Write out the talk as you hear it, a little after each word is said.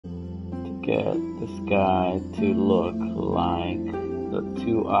get this guy to look like the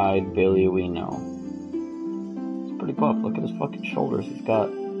two-eyed Billy we know. He's pretty buff. Look at his fucking shoulders. He's got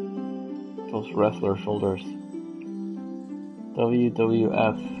those wrestler shoulders.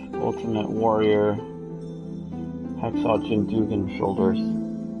 WWF Ultimate Warrior Hacksaw Jim Dugan shoulders.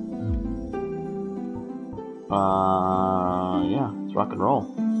 Yeah, it's rock and roll.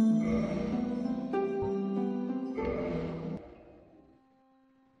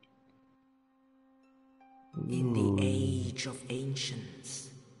 In the age of ancients,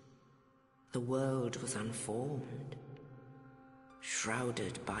 the world was unformed,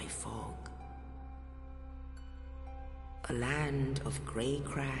 shrouded by fog. A land of grey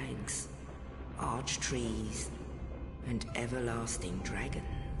crags, arch trees, and everlasting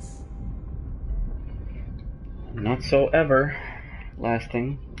dragons. Not so ever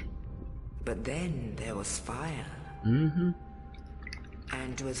lasting. But then there was fire. Mm-hmm.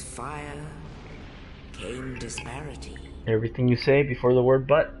 And with fire came disparity. Everything you say before the word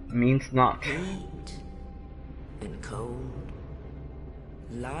but means not. Heat and cold,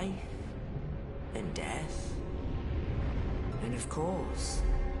 life and death, and of course,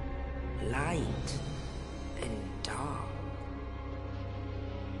 light and dark.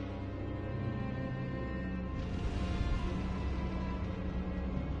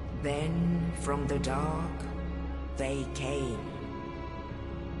 Then from the dark they came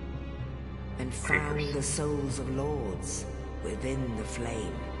and found Creepers. the souls of lords within the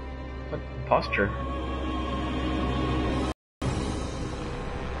flame. What posture?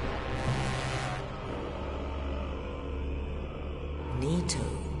 Nito,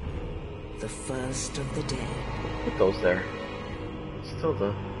 the first of the dead. Put those there. Still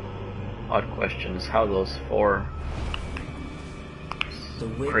the odd question is how those four The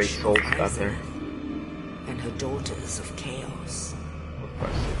great witch souls of got there. Azeroth and her daughters of chaos. 4,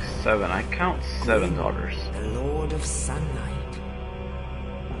 5, 6, 7. I count 7 daughters. The Lord of Sunlight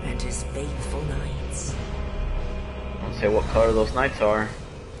and his faithful knights. Don't say what color those knights are.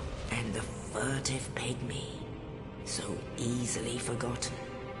 And the furtive pygmy, so easily forgotten.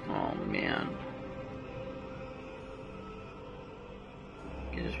 Oh man.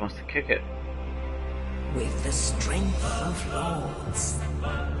 He just wants to kick it. With the strength of lords,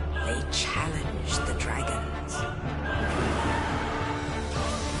 they challenged the dragons.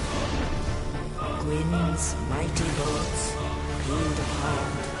 Gwyn's mighty bolts peeled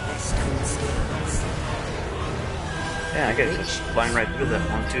apart their stone skills. Yeah, I guess just flying right through that.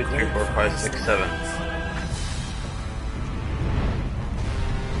 1, 2, 3, 4, 5, 6, 7.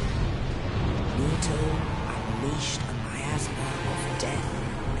 Nito unleashed a miasma of death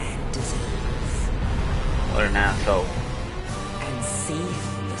and disease. What an asshole. And Seath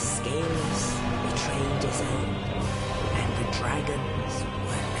the Scaleless betrayed his own, and the dragons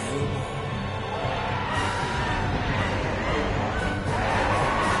were no more.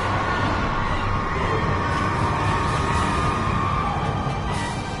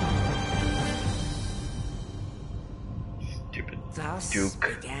 Stupid Thus Duke.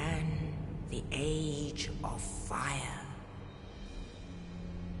 began the Age of Fire.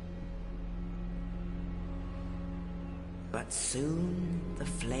 But soon the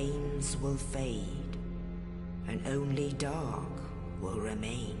flames will fade, and only dark will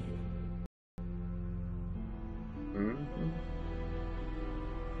remain. Mm-hmm.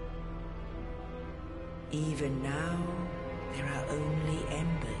 Even now, there are only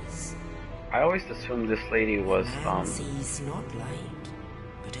embers. I always assumed this lady was, Man sees not light,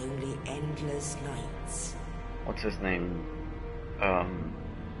 but only endless nights. what's his name?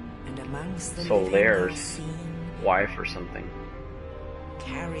 And amongst the Solaire's living are seen wife or something.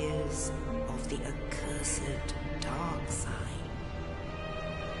 carriers of the accursed dark side.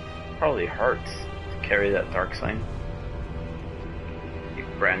 Probably hurts to carry that dark sign. You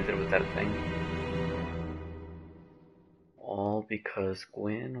branded with that thing. All because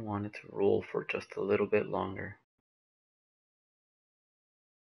Gwyn wanted to rule for just a little bit longer.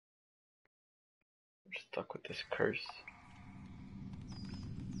 I'm stuck with this curse.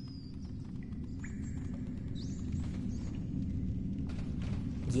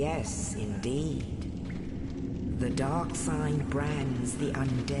 Yes, indeed. The dark sign brands the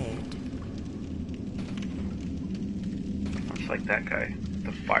undead. Much like that guy,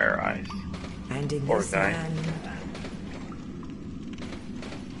 the fire eyes. And in Poor this guy. land,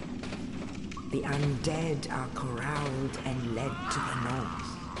 the undead are corralled and led to the north.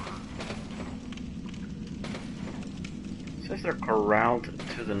 It says they're corralled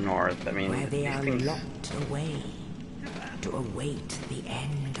to the north. I mean, Where they these are things... locked away to await the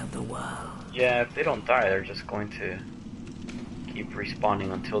end of the world. Yeah, if they don't die, they're just going to keep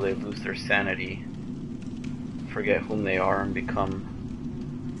respawning until they lose their sanity, forget whom they are, and become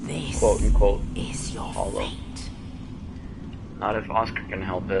This quote unquote is your hollow. fate. Not if Oscar can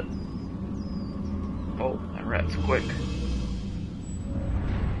help it. Oh, that rat's quick.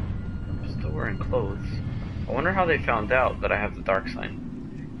 I'm still wearing clothes. I wonder how they found out that I have the dark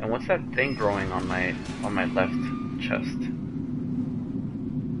sign. And what's that thing growing on my left chest?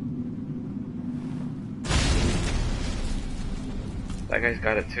 That guy's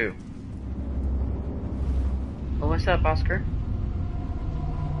got it too. Oh, what's up, Oscar?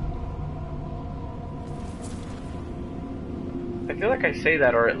 I feel like I say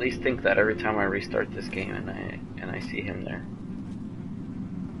that, or at least think that, every time I restart this game and I see him there.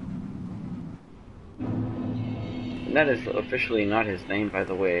 And that is officially not his name, by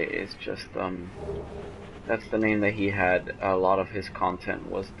the way. It's just that's the name that he had. A lot of his content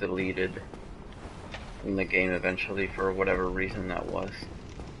was deleted in the game eventually for whatever reason that was.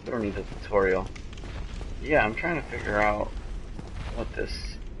 Don't need a tutorial. Yeah, I'm trying to figure out what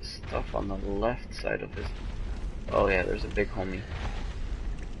this stuff on the left side of his... Oh yeah, there's a big homie.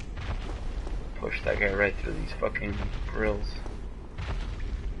 Push that guy right through these fucking grills.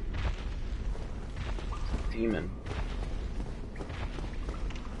 It's a demon.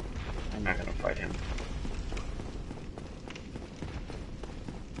 I'm not gonna fight him.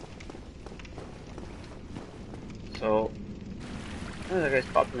 So, oh, that guy's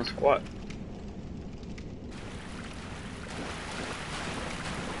popping a squat.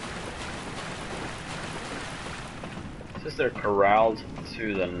 It says they're corralled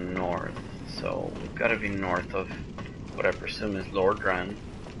to the north, so we've got to be north of what I presume is Lord Ren.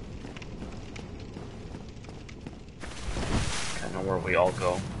 Kind of where we all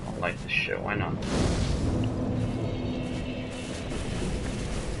go. I'll light this shit, why not?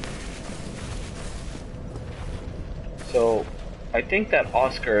 So, I think that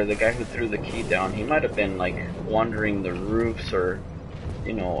Oscar, the guy who threw the key down, he might have been like wandering the roofs or,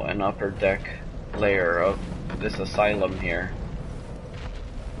 you know, an upper deck layer of this asylum here.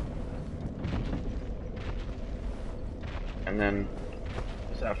 And then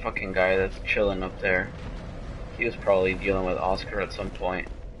there's that fucking guy that's chilling up there. He was probably dealing with Oscar at some point.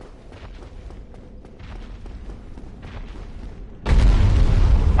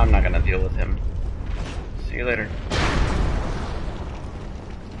 I'm not gonna deal with him. See you later.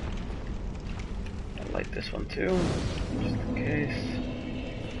 I like this one too, just in case.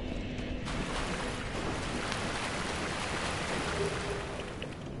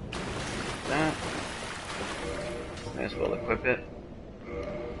 That. May as well equip it.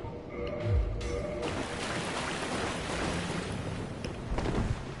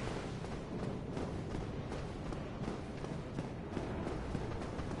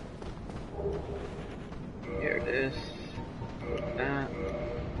 Here it is. That.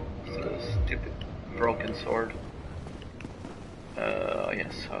 It's a stupid broken sword.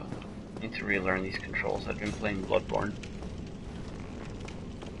 Yes, I need to relearn these controls. I've been playing Bloodborne.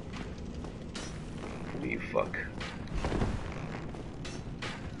 Who you fuck?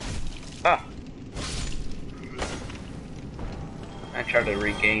 Ah! I try to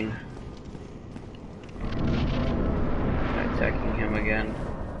regain. Attacking him again.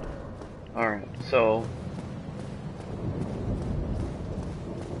 Alright, so...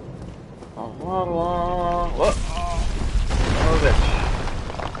 What? Oh,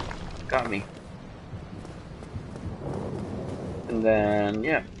 bitch. Got me. And then,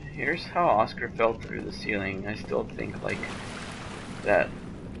 yeah, here's how Oscar fell through the ceiling. I still think, like, that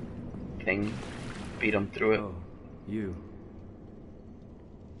thing beat him through it. Oh, you.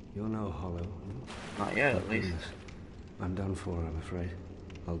 You're no hollow. Not yet, at least. I'm done for, I'm afraid.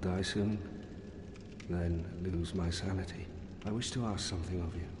 I'll die soon, then lose my sanity. I wish to ask something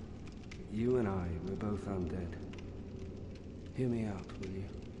of you. You and I, we're both undead. Hear me out, will you?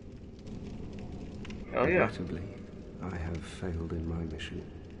 Oh yeah. Regrettably, I have failed in my mission,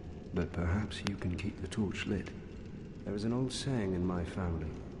 but perhaps you can keep the torch lit. There is an old saying in my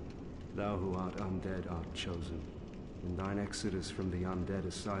family. Thou who art undead art chosen, and thine exodus from the undead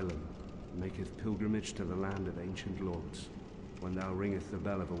asylum maketh pilgrimage to the land of ancient lords. When thou ringeth the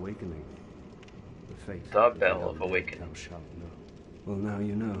bell of awakening, the fate The of bell of awakening. thou shalt know. Well, now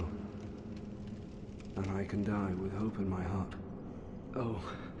you know. And I can die with hope in my heart. Oh,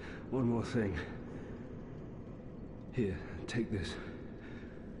 one more thing. Here, take this.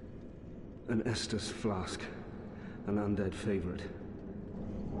 An Estus flask. An undead favorite.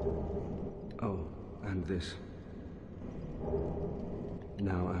 Oh, and this.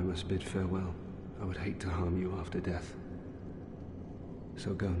 Now I must bid farewell. I would hate to harm you after death.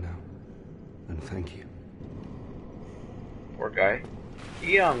 So go now, and thank you. poor guy.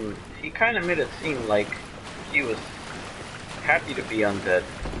 He kind of made it seem like he was happy to be undead.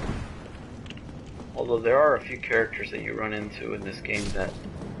 Although there are a few characters that you run into in this game that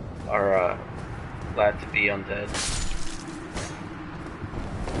are glad to be undead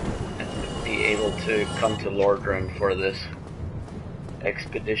and to be able to come to Lordran for this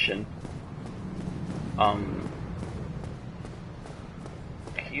expedition.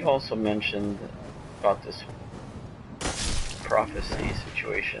 He also mentioned about this prophecy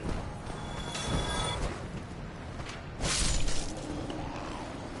situation.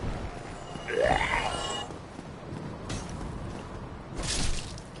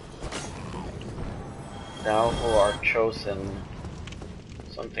 Thou who art chosen,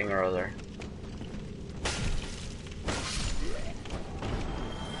 something or other.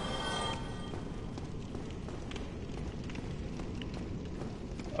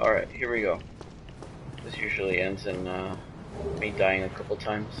 Alright, here we go. This usually ends in me dying a couple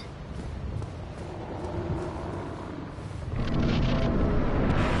times.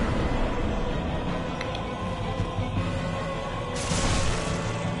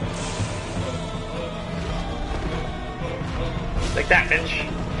 Like that, bitch!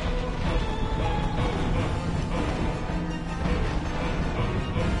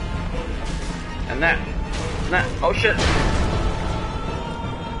 And that. And that. Oh shit!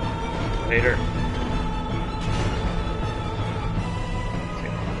 Later.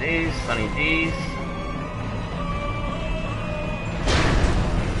 Take one of these, Sunny D's.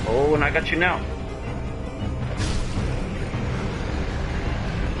 Oh, and I got you now.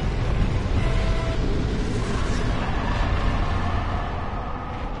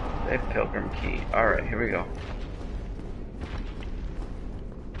 A pilgrim key. Alright, here we go.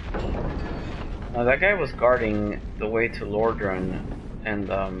 Now that guy was guarding the way to Lordran, and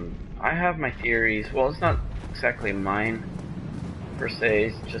I have my theories. Well, it's not exactly mine per se,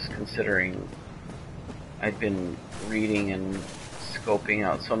 it's just considering I've been reading and scoping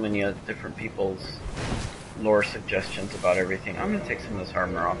out so many different people's lore suggestions about everything. I'm gonna take some of this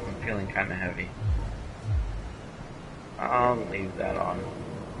armor off. I'm feeling kinda heavy. I'll leave that on.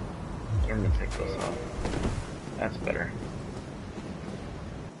 I'm gonna take those off. That's better.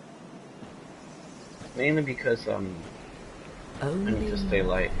 Mainly because I need to stay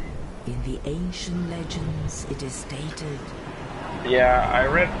light. In the ancient legends, it is stated. Yeah, I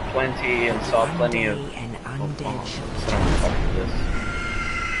read plenty and saw plenty of. An undead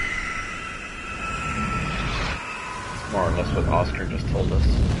It's more or less what Oscar just told us.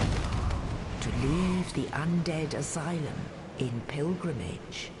 To leave the undead asylum in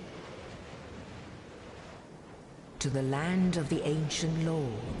pilgrimage to the land of the ancient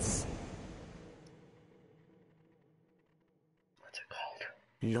lords. What's it called?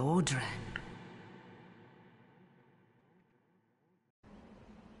 Lordran.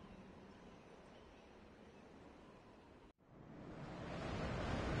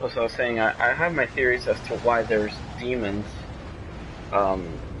 So I was saying, I have my theories as to why there's demons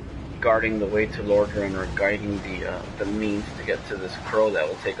guarding the way to Lordran, or guiding the means to get to this crow that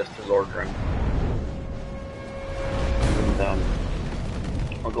will take us to Lordran. And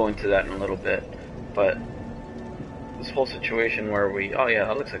I'll go into that in a little bit. But this whole situation where we... Oh yeah,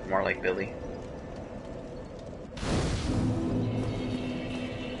 that looks like more like Billy.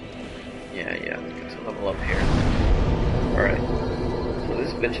 Yeah, get to level up here. Alright. So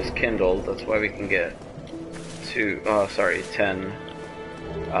this bitch is kindled, that's why we can get 10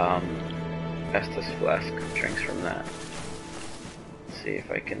 Estus Flask drinks from that. Let's see if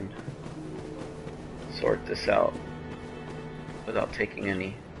I can sort this out without taking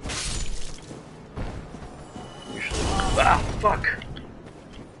any. Usually... Ah, fuck!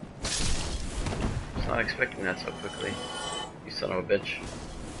 I was not expecting that so quickly. You son of a bitch.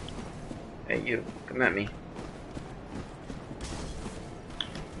 Hey, you, come at me.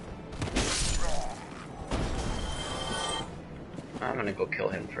 I'm gonna go kill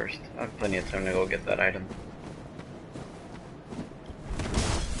him first. I have plenty of time to go get that item.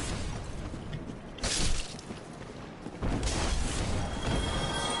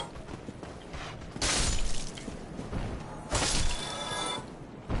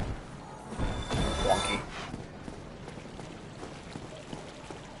 Wonky.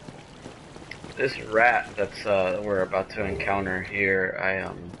 This rat that's we're about to encounter here,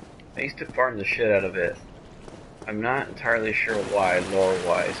 I used to farm the shit out of it. I'm not entirely sure why,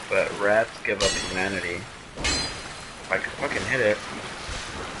 lore-wise, but rats give up humanity. If I could fucking hit it.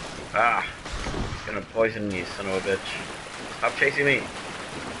 Ah! It's gonna poison me, son of a bitch. Stop chasing me!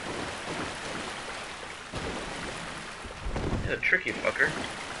 He's a tricky fucker.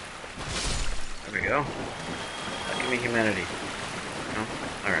 There we go. Give me humanity. No?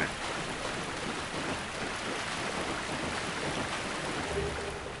 Alright.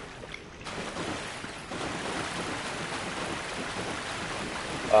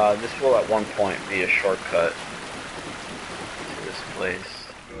 This will at one point be a shortcut to this place,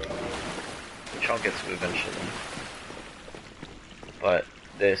 which I'll get to eventually. But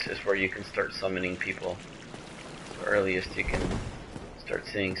this is where you can start summoning people. It's the earliest you can start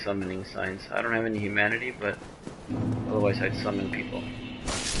seeing summoning signs. I don't have any humanity, but otherwise I'd summon people.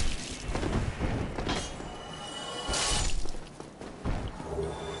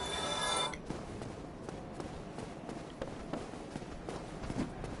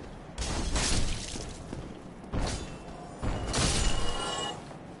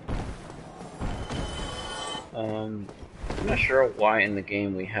 I'm not sure why in the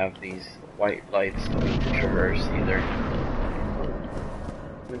game we have these white lights that we need to traverse either.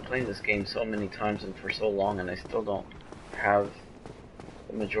 I've been playing this game so many times and for so long, and I still don't have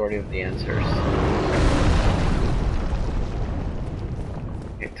the majority of the answers.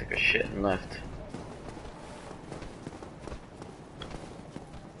 Okay, took a shit and left.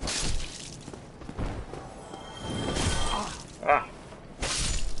 Ah!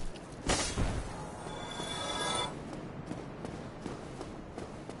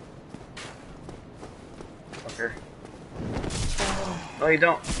 Fucker. No, you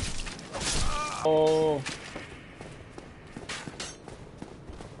don't. Oh.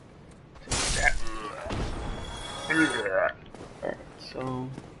 Alright, so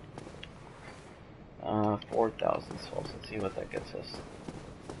 4,000 souls. Let's see what that gets us.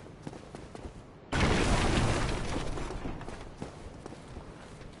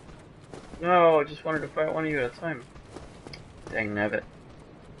 No, I just wanted to fight one of you at a time. Dang nabbit.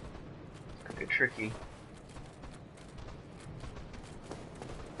 It's gonna be tricky.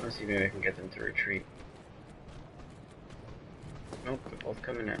 Let's see, maybe I can get them to retreat. Nope, they're both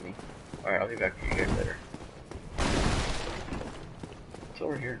coming at me. Alright, I'll be back for you guys later. It's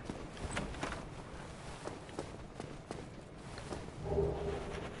over here.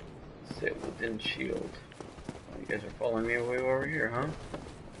 Sit within shield. Oh, you guys are following me way over here, huh?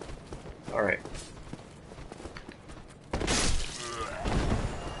 Alright.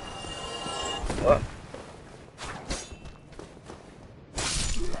 What?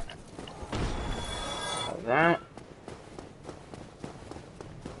 That.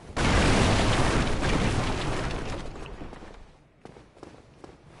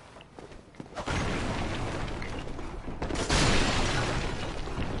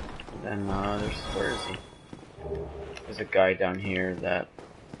 Then where is he? There's a guy down here that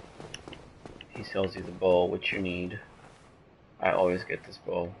he sells you the bow, which you need. I always get this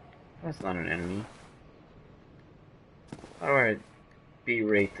bow. That's not an enemy. How do I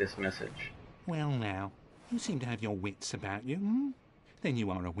berate this message? Well now, you seem to have your wits about you, hmm? Then you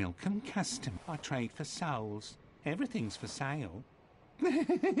are a welcome customer. I trade for souls. Everything's for sale. Let's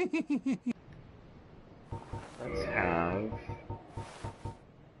have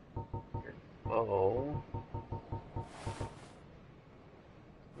your bow.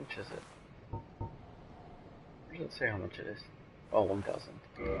 Which is it? Where does it say how much it is? Oh, 1,000.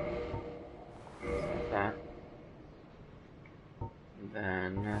 That. And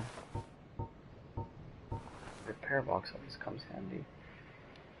then repair box always comes handy.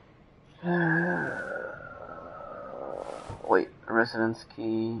 Wait, residence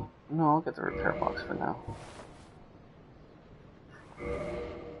key. No, I'll get the repair box for now.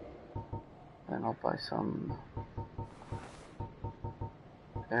 Then I'll buy some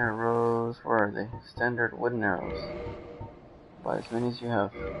arrows. Where are they? Standard wooden arrows. Buy as many as you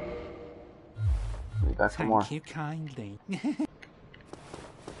have. Be back for more. Thank you kindly.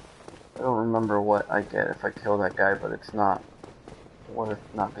 I don't remember what I get if I kill that guy, but it's not worth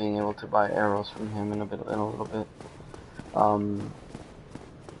not being able to buy arrows from him in a little bit.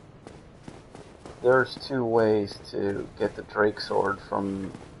 There's two ways to get the Drake sword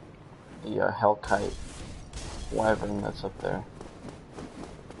from the Hellkite wyvern that's up there.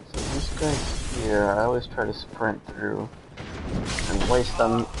 So these guys here, I always try to sprint through and waste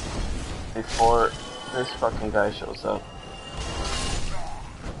them before this fucking guy shows up.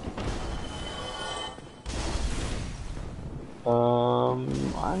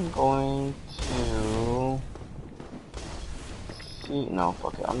 I'm going to see. No,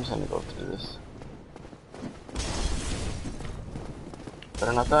 fuck it. I'm just gonna go through this.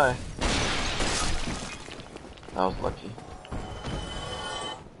 Better not die. That was lucky.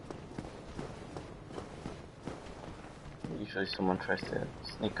 Usually someone tries to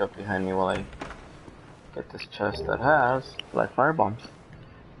sneak up behind me while I get this chest that has live fire bombs.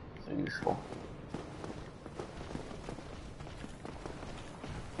 They're useful.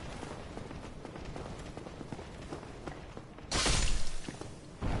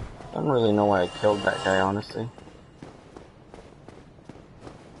 don't really know why I killed that guy, honestly.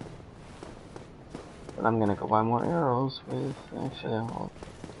 But I'm gonna go buy more arrows with... Actually, I'll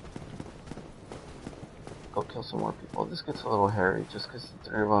go kill some more people. This gets a little hairy just because the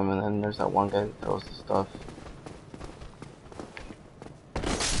 3 of them, and then there's that one guy that throws the stuff.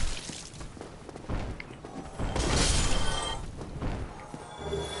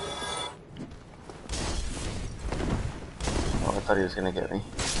 Oh, I thought he was gonna get me.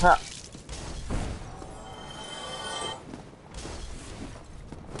 Ha!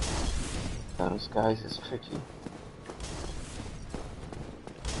 Those guys is tricky.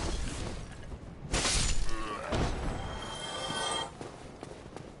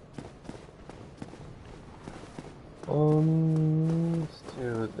 Let's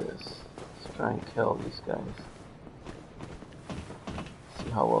do this. Let's try and kill these guys. See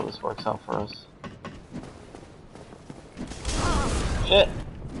how well this works out for us. Shit!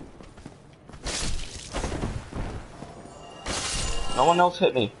 No one else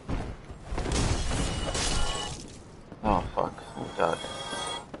hit me. Oh fuck, thank God.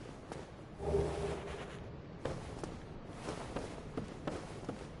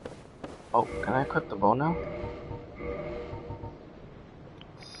 Oh, can I equip the bow now?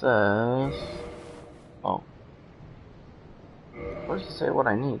 Says... Oh. Where does it say what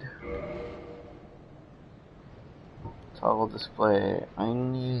I need? Toggle display. I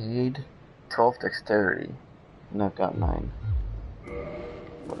need 12 dexterity. And I've got 9.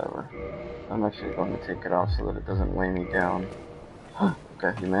 Whatever. I'm actually going to take it off so that it doesn't weigh me down. I've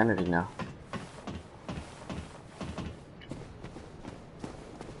got humanity now.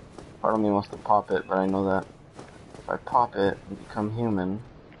 Part of me wants to pop it, but I know that if I pop it and become human,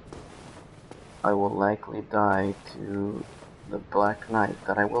 I will likely die to the Black Knight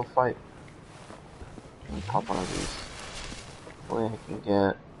that I will fight. Let me pop one of these. Hopefully I can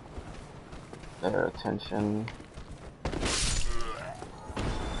get their attention.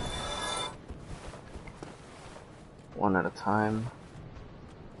 One at a time.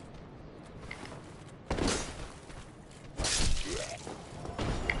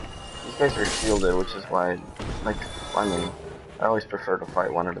 These guys are shielded, which is why, I mean, I always prefer to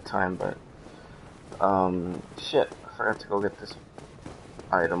fight one at a time, but, shit, I forgot to go get this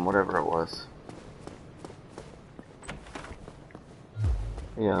item, whatever it was.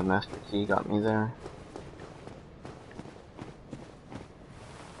 Yeah, the master key got me there.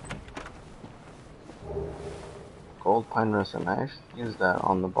 Gold pine resin. I actually use that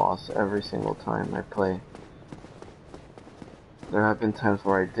on the boss every single time I play. There have been times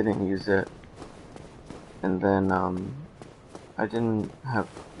where I didn't use it, and then I didn't have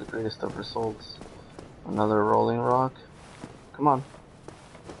the greatest of results. Another rolling rock. Come on.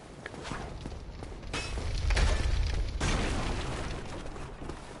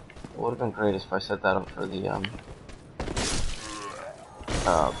 It would have been great if I set that up for the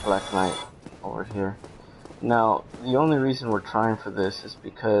Black Knight over here. Now, the only reason we're trying for this is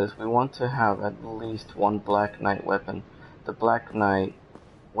because we want to have at least one Black Knight weapon. The Black Knight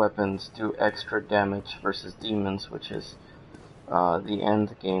weapons do extra damage versus demons, which is the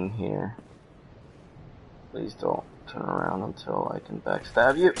end game here. Please don't turn around until I can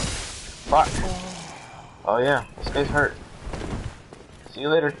backstab you. Fuck! Oh yeah, this guy's hurt. See you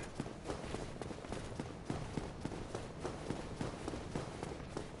later.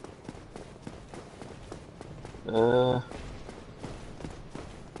 I'm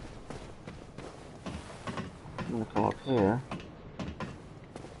gonna come up here.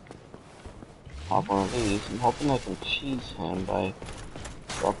 Pop one of these. I'm hoping I can cheese him by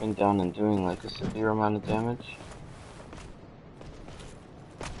dropping down and doing like a severe amount of damage.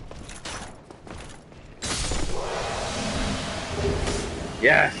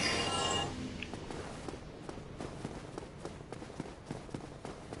 Yes!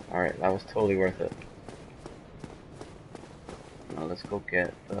 Alright, that was totally worth it. Now let's go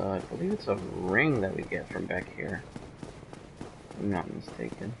get, I believe it's a ring that we get from back here. If I'm not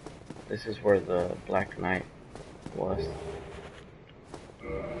mistaken. This is where the Black Knight was.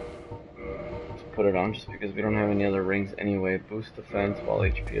 Let's put it on just because we don't have any other rings anyway. Boost defense while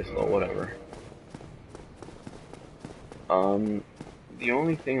HP is low, whatever. The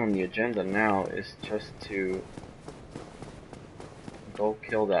only thing on the agenda now is just to go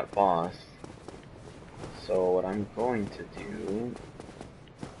kill that boss. So what I'm going to do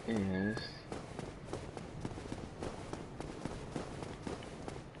is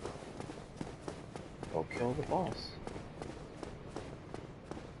go kill the boss.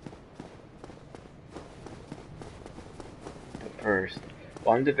 But first,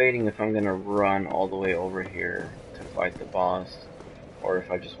 well, I'm debating if I'm gonna run all the way over here to fight the boss, or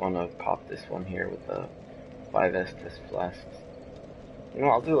if I just want to pop this one here with the 5 Estus flasks. You know,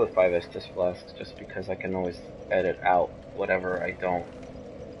 I'll do it with 5 Estus flasks just because I can always edit out whatever I don't,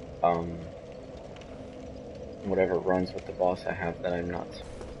 whatever runs with the boss I have that I'm not.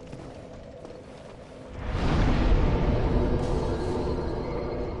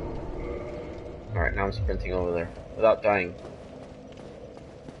 Alright, now I'm sprinting over there without dying.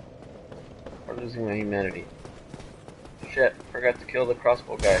 Or losing my humanity. Shit, forgot to kill the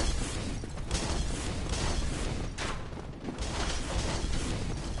crossbow guy.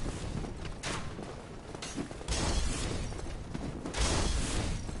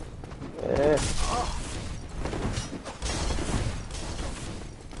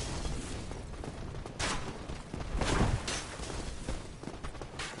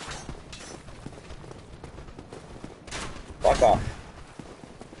 Fuck off.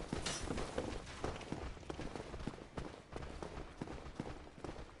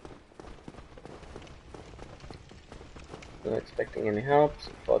 Not expecting any help,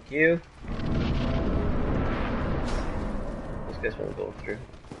 so fuck you. This guy's gonna go through.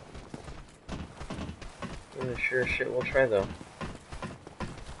 Yeah, sure shit, we'll try though.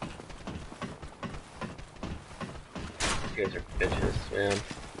 These guys are bitches, man.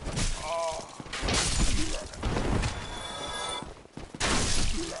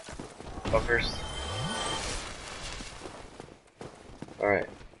 Fuckers. Alright.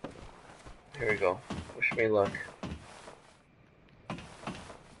 Here we go. Wish me luck.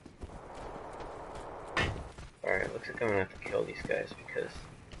 Alright, looks like I'm gonna have to kill these guys because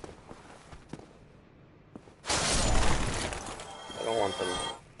I don't want them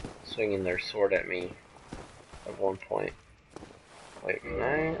swinging their sword at me at one point. Wait, can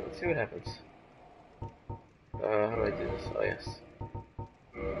I? Let's see what happens. How do I do this? Oh, yes.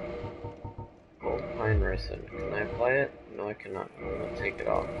 Gold pine resin. Can I apply it? No, I cannot. I'm gonna take it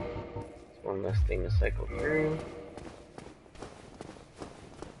off. It's one less thing to cycle through.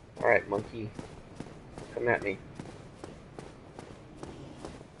 Alright, monkey. Come at me.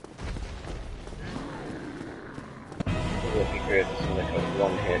 It would be great if this was like a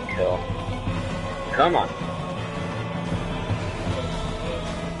one-hit kill. Come on!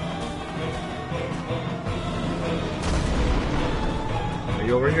 Are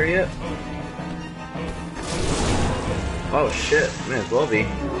you over here yet? Oh shit, may as well be.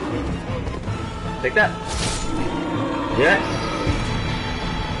 Take that! Yes!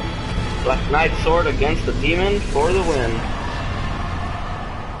 Black Knight sword against the demon for the win.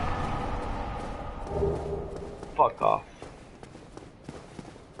 Fuck off.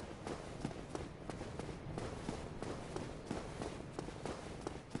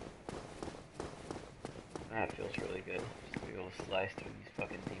 That feels really good. Just to be able to slice through these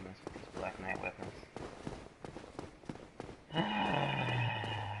fucking demons with these Black Knight weapons.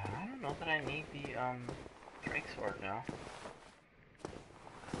 I don't know that I need the Drake sword now.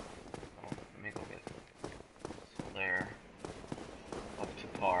 Let me go get Solaire up to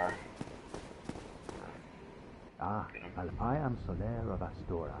par. Ah, well, I am Solaire of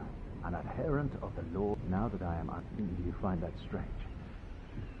Astora, an adherent of the law. Now that I am do you find that strange?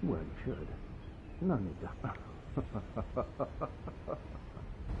 Well, you should. No need to.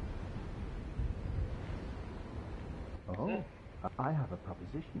 Oh, I have a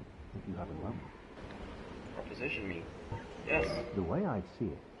proposition, if you have a moment. Proposition me? Yes. The way I see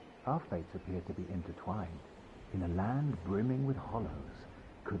it, our fates appear to be intertwined. In a land brimming with hollows,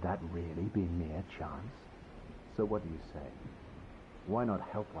 could that really be mere chance? So what do you say? Why not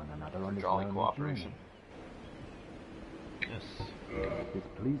help one another on this Jolly lonely cooperation. journey? Yes. This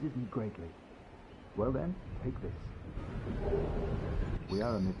pleases me greatly. Well then, take this. We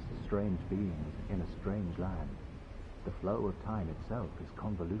are amidst strange beings in a strange land. The flow of time itself is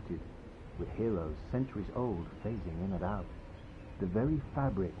convoluted, with heroes centuries old phasing in and out. The very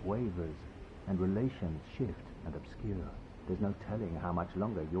fabric wavers, and relations shift and obscure. There's no telling how much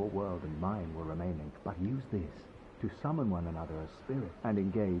longer your world and mine will remain in. But use this to summon one another as spirits and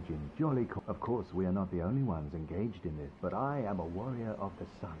engage in jolly. Of course, we are not the only ones engaged in this, but I am a warrior of the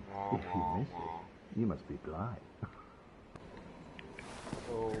sun. If you miss it, you must be blind.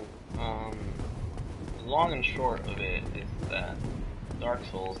 So, the long and short of it is that Dark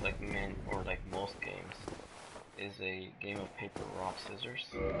Souls, like most games, is a game of paper, rock, scissors.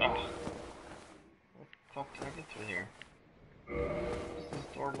 Ah, what the fuck can I get through here? What's this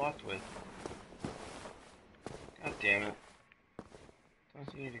door locked with? God damn it!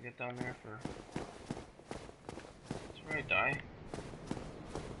 Don't you need to get down there for? That's where I die.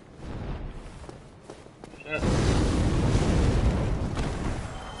 Shit.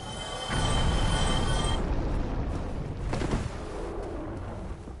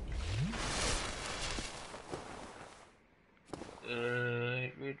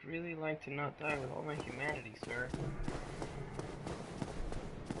 to not die with all my humanity, sir.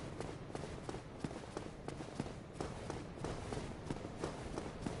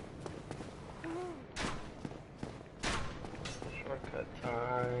 Shortcut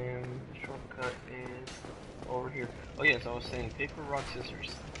time. Shortcut is over here. Oh yes, I was saying paper, rock,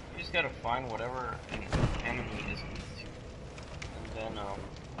 scissors. You just gotta find whatever an enemy is weak to. And then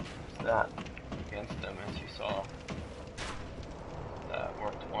use that against them, as you saw. That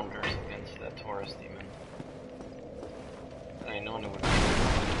worked wonders against that Taurus demon. I didn't know it would be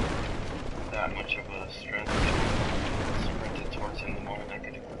that much of a strength. I sprinted towards him the moment I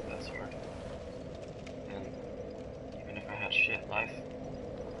could equip that sword. And even if I had shit life.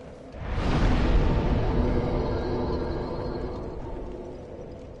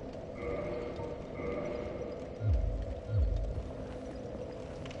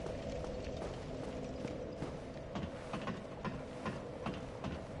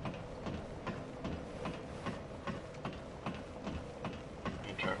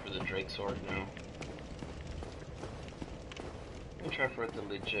 Try for the Drake sword now. Let me try for it the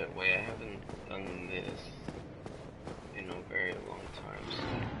legit way. I haven't done this in a very long time, so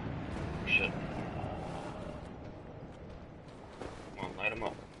shit. Come on, light him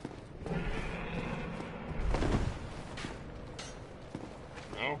up.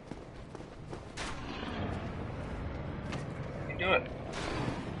 No? You can do it.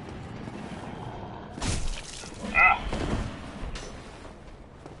 Ah!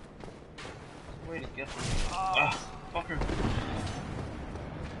 Way to get them. Ah, fucker.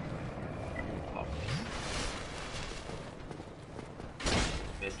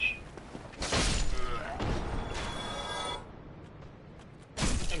 Bitch.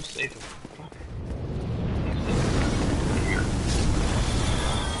 I'm safe. Fuck. I'm safe. Here.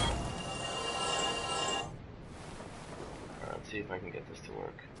 Alright, let's see if I can get this to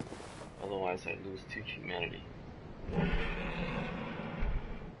work. Otherwise, I lose 2 humanity.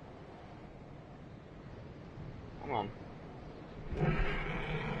 Come on.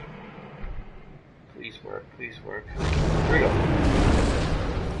 Please work, please work. Here we go.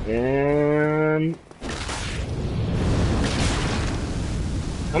 And...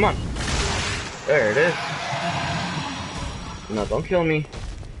 come on. There it is. No, don't kill me.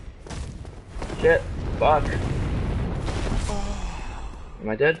 Shit. Fuck. Am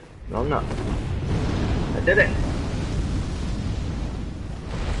I dead? No, I'm not. I did it.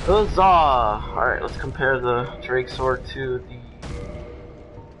 Huzzah! Alright, let's compare the Drake sword to the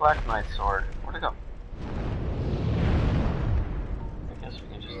Black Knight sword. Where'd it go? I guess we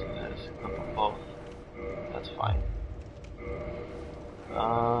can just do this. Equip both. That's fine.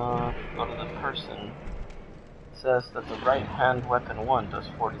 Go to the person. It says that the right hand weapon 1 does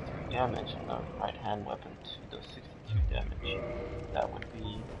 43 damage and the right hand weapon 2 does 62 damage. That would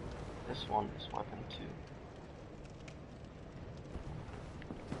be this one, this weapon 2.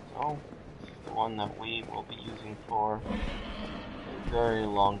 So, this is the one that we will be using for a very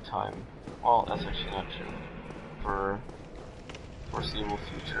long time. Well, that's actually not true. For foreseeable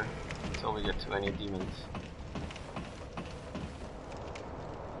future, until we get to any demons.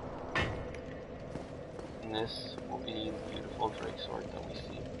 And this will be the beautiful Drake sword that we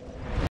see.